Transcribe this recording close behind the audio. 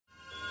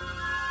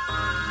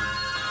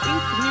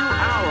new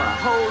hour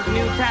holds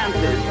new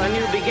chances for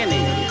new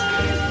beginnings.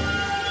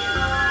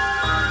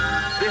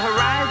 The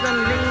horizon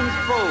leans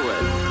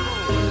forward,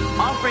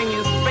 offering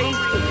you space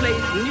to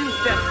place new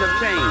steps of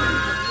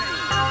change.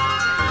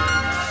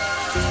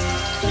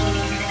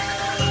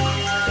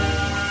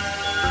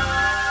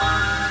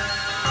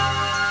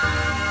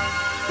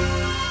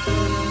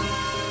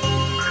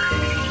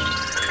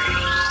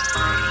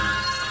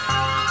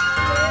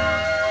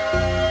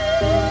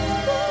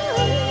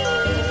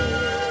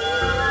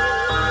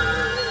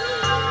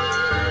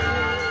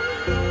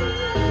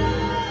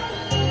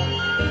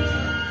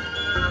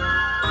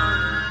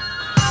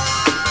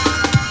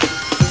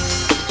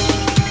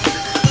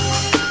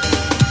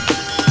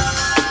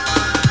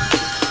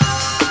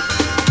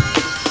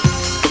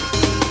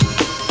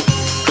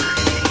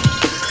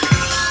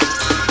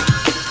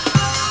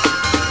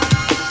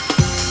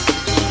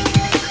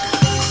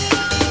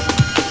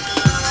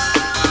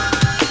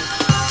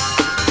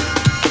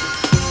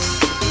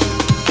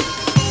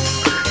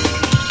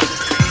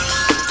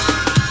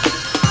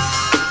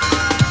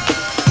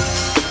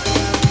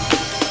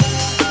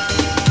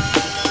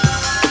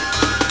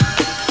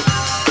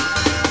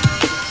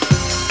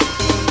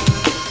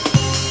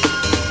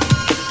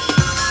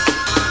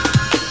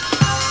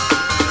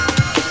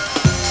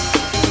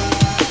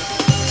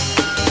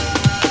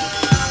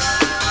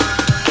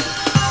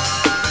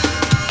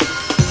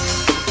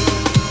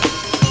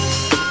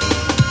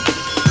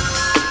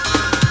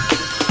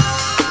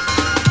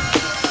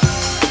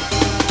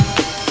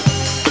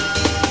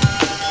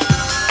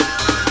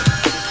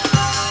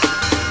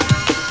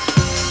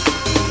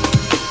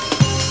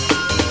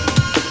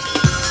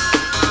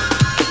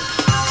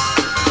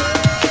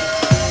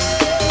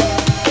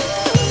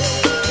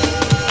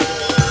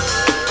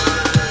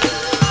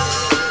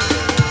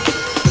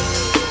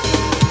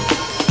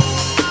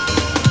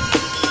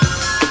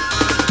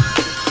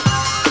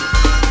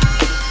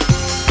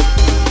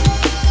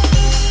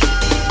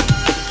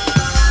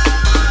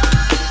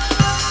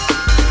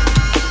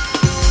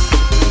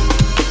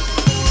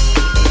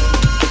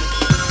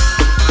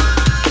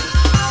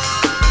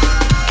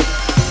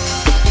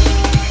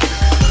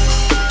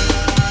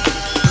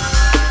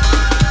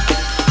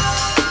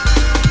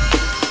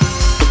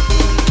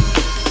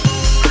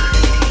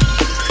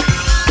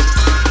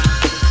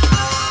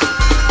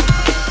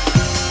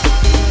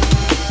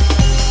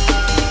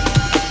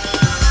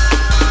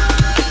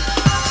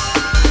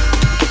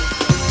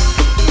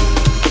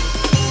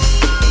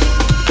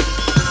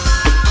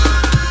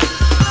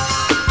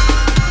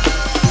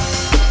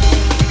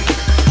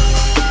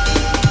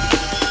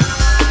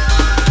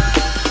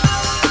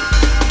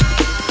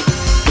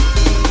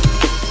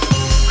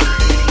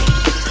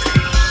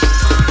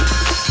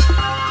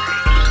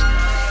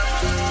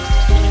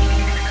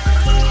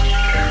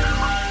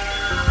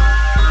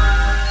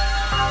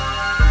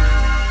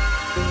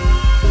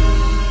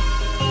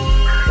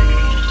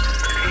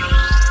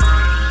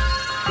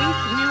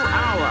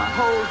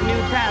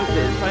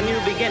 For new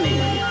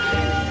beginnings.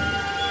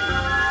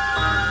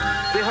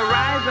 The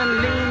horizon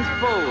leans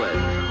forward,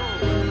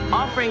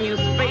 offering you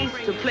space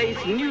to place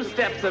new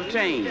steps of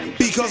change.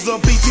 Because the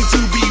beat seems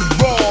to be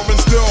raw and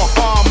still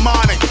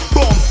harmonic,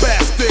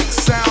 bombastic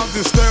sounds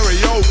and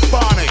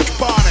stereophonic.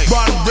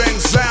 Run ring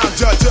sound,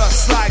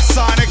 just like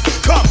Sonic.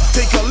 Come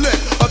take a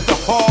lick of the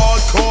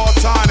hardcore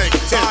tonic.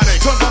 Turn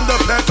from the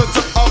peasant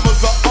to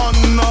others are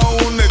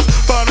unknown.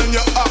 It's burning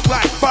you up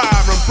like fire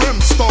and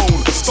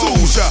brimstone.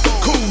 Soja,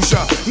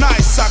 Kuja,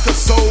 nice like a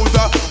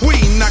soda. We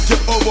knock you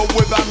over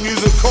with our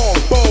musical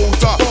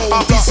boulder.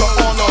 I'll be so